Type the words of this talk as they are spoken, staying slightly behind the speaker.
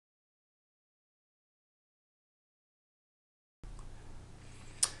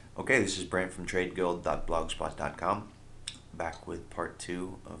Okay, this is Brent from TradeGuild.blogspot.com, back with part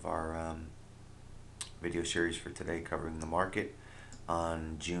 2 of our video series for today covering the market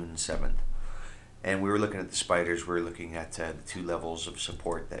on June 7th. And we were looking at the spiders. We were looking at the two levels of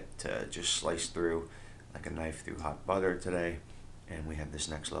support that just sliced through like a knife through hot butter today, and we have this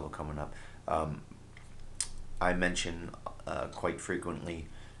next level coming up. I mention quite frequently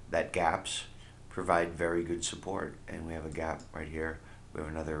that gaps provide very good support, and we have a gap right here. We have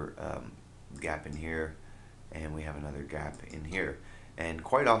another gap in here, and we have another gap in here. And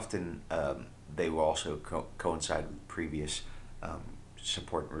quite often they will also coincide with previous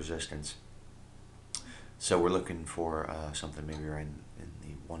support and resistance. So we're looking for something maybe around in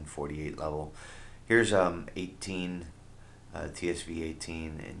the 148 level. Here's 18, TSV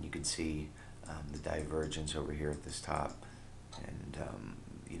 18, and you can see the divergence over here at this top, and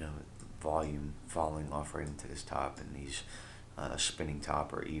you know, volume falling off right into this top, and these spinning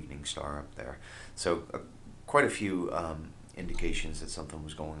top or evening star up there. So quite a few indications that something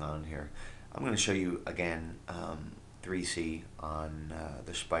was going on here. I'm going to show you again 3C on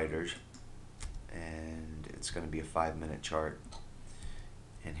the spiders, and it's going to be a 5-minute chart,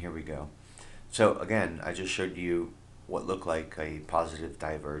 and here we go. So again, I just showed you what looked like a positive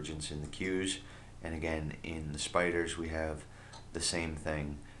divergence in the Qs, and again in the spiders we have the same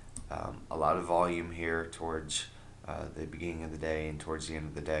thing. A lot of volume here towards the beginning of the day and towards the end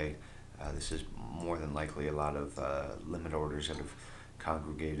of the day. This is more than likely a lot of limit orders that have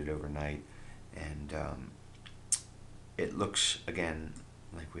congregated overnight, and it looks again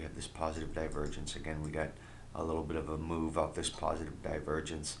like we have this positive divergence. Again, we got a little bit of a move off this positive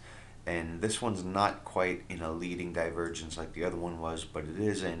divergence, and this one's not quite in a leading divergence like the other one was, but it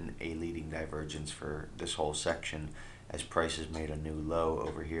is in a leading divergence for this whole section, as prices made a new low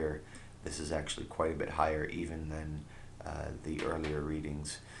over here. This is actually quite a bit higher even than the earlier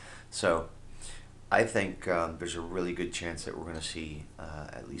readings. So I think there's a really good chance that we're going to see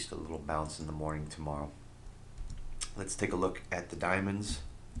at least a little bounce in the morning tomorrow. Let's take a look at the diamonds.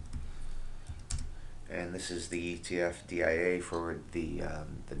 And this is the ETF DIA for the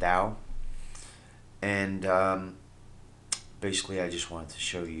Dow. And basically I just wanted to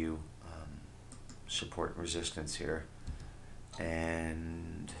show you support and resistance here.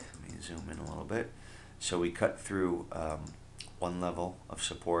 And let me zoom in a little bit. So we cut through one level of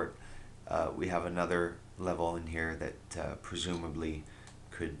support. We have another level in here that presumably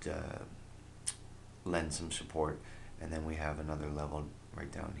could lend some support, and then we have another level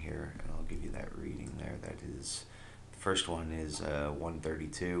right down here, and I'll give you that reading there. That is, the first one is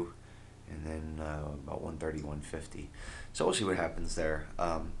 132, and then about 130, 150. So we'll see what happens there.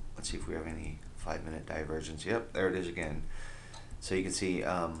 Let's see if we have any 5-minute divergence. Yep, there it is again. So you can see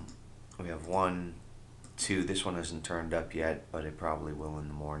we have 1, 2. This one hasn't turned up yet, but it probably will in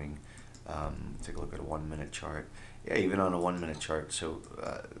the morning. Take a look at a 1-minute chart. Yeah, even on a 1-minute chart. So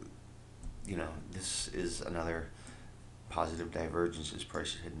you know, this is another positive divergence as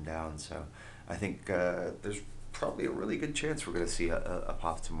price is heading down. So I think there's probably a really good chance we're going to see a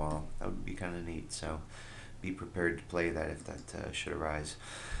pop tomorrow. That would be kind of neat. So be prepared to play that if that should arise.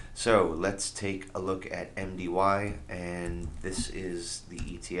 So let's take a look at MDY, and this is the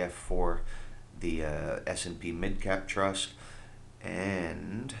ETF for the S P Midcap Trust.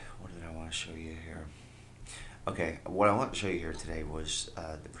 And what did I want to show you here? Okay, what I want to show you here today was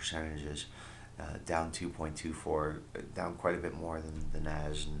the percentages. Down 2.24, down quite a bit more than the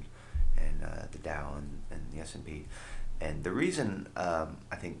NAS and the Dow and the S&P. And the reason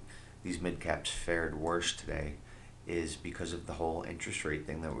I think these mid-caps fared worse today is because of the whole interest rate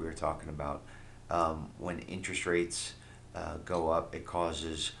thing that we were talking about. When interest rates go up, it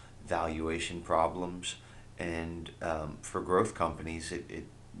causes valuation problems, and for growth companies it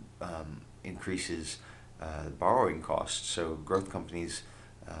increases borrowing costs. So growth companies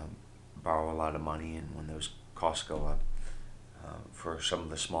borrow a lot of money, and when those costs go up, for some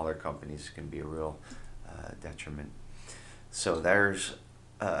of the smaller companies it can be a real detriment. So there's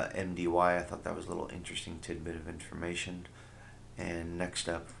MDY. I thought that was a little interesting tidbit of information. And next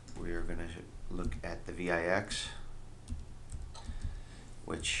up we are going to look at the VIX,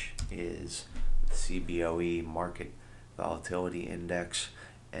 which is the CBOE Market Volatility Index.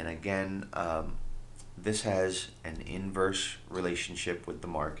 And again, this has an inverse relationship with the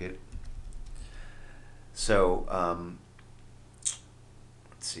market. So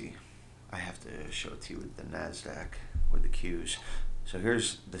let's see, I have to show it to you with the NASDAQ, with the Qs. So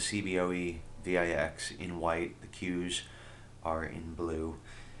here's the CBOE VIX in white, the Qs are in blue,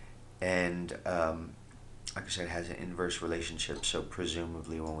 and like I said, it has an inverse relationship. So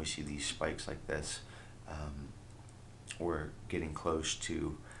presumably when we see these spikes like this, we're getting close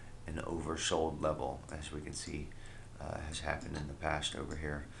to an oversold level, as we can see has happened in the past over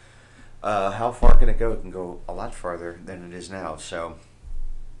here. How far can it go? It can go a lot farther than it is now. So,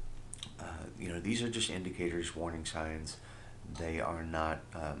 these are just indicators, warning signs. They are not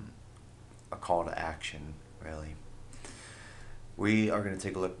a call to action, really. We are going to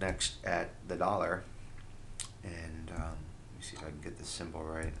take a look next at the dollar. And let me see if I can get this symbol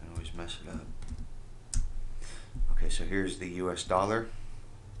right. I always mess it up. Okay, so here's the US dollar.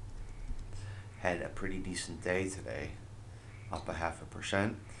 Had a pretty decent day today, up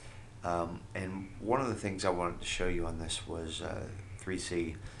 0.5%. And one of the things I wanted to show you on this was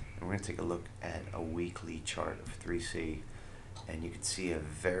 3C. And we're going to take a look at a weekly chart of 3C. And you can see a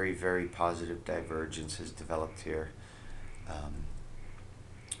very, very positive divergence has developed here.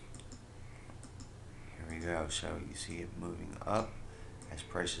 Here we go. So you see it moving up as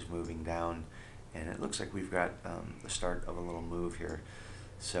price is moving down. And it looks like we've got the start of a little move here.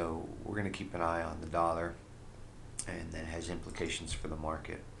 So we're going to keep an eye on the dollar, and that has implications for the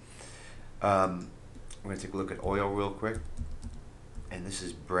market. We're going to take a look at oil real quick. And this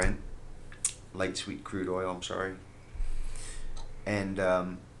is Brent, light sweet crude oil, I'm sorry. And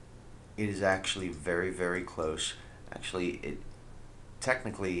it is actually very, very close. Actually, it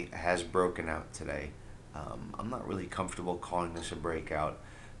technically has broken out today. I'm not really comfortable calling this a breakout,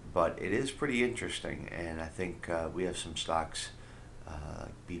 but it is pretty interesting, and I think we have some stocks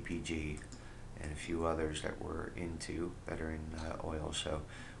like BPG and a few others that we're into that are in oil, so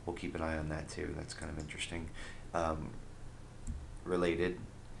we'll keep an eye on that too. That's kind of interesting. Related,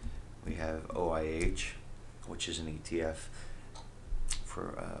 we have OIH, which is an ETF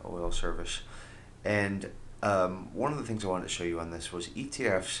for oil service. And one of the things I wanted to show you on this was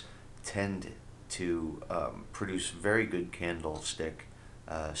ETFs tend to produce very good candlestick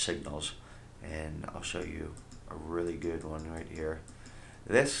signals, and I'll show you a really good one right here.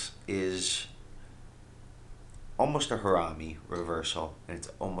 This is almost a Harami reversal, and it's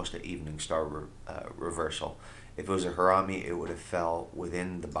almost an evening star reversal. If it was a Harami, it would have fell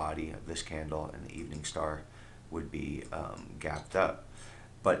within the body of this candle, and the evening star would be gapped up.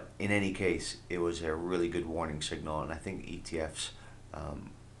 But in any case, it was a really good warning signal, and I think ETFs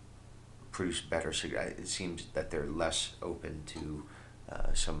produce better signal. It seems that they're less open to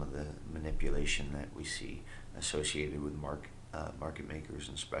some of the manipulation that we see associated with market makers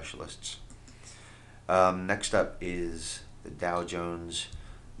and specialists. Next up is the Dow Jones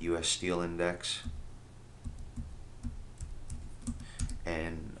US Steel Index.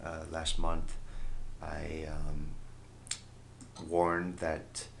 And last month I warned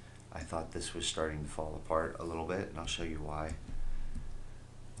that I thought this was starting to fall apart a little bit, and I'll show you why.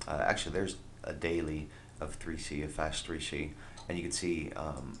 Actually, there's a daily of 3C, a fast 3C, and you can see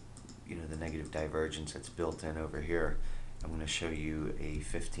the negative divergence that's built in over here. I'm going to show you a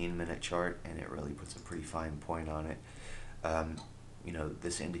 15-minute chart, and it really puts a pretty fine point on it.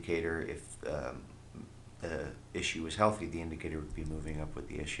 This indicator, if the issue is healthy, the indicator would be moving up with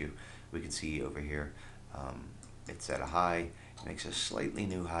the issue. We can see over here it's at a high. It makes a slightly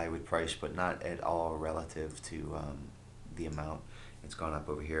new high with price, but not at all relative to the amount it's gone up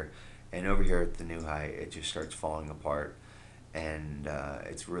over here. And over here at the new high, it just starts falling apart, and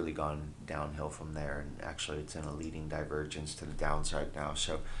it's really gone downhill from there, and actually it's in a leading divergence to the downside now.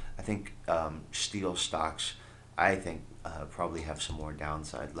 So I think steel stocks, probably have some more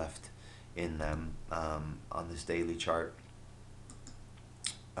downside left in them on this daily chart.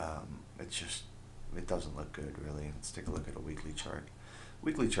 It doesn't look good, really. Let's take a look at a weekly chart.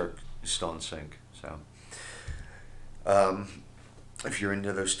 Weekly chart is still in sync, so if you're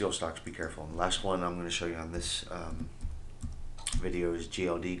into those steel stocks, be careful. And the last one I'm going to show you on this video is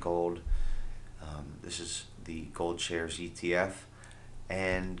Gld Gold. This is the gold shares ETF,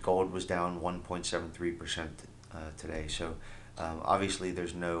 and gold was down 1.73% today. So obviously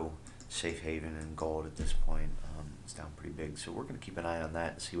there's no safe haven in gold at this point. It's down pretty big, so we're going to keep an eye on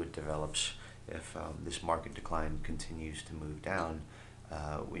that and see what develops. If this market decline continues to move down,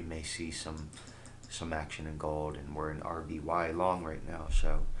 we may see some action in gold, and we're in RBY long right now,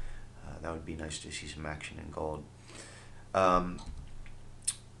 so that would be nice to see some action in gold. I'm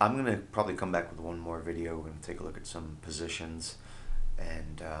going to probably come back with one more video. We're going to take a look at some positions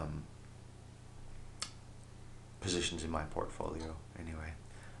and positions in my portfolio. Anyway,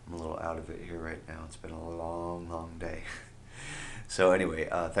 I'm a little out of it here right now. It's been a long day. So anyway,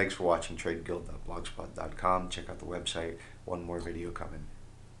 thanks for watching. TradeGuild.blogspot.com. Check out the website. One more video coming.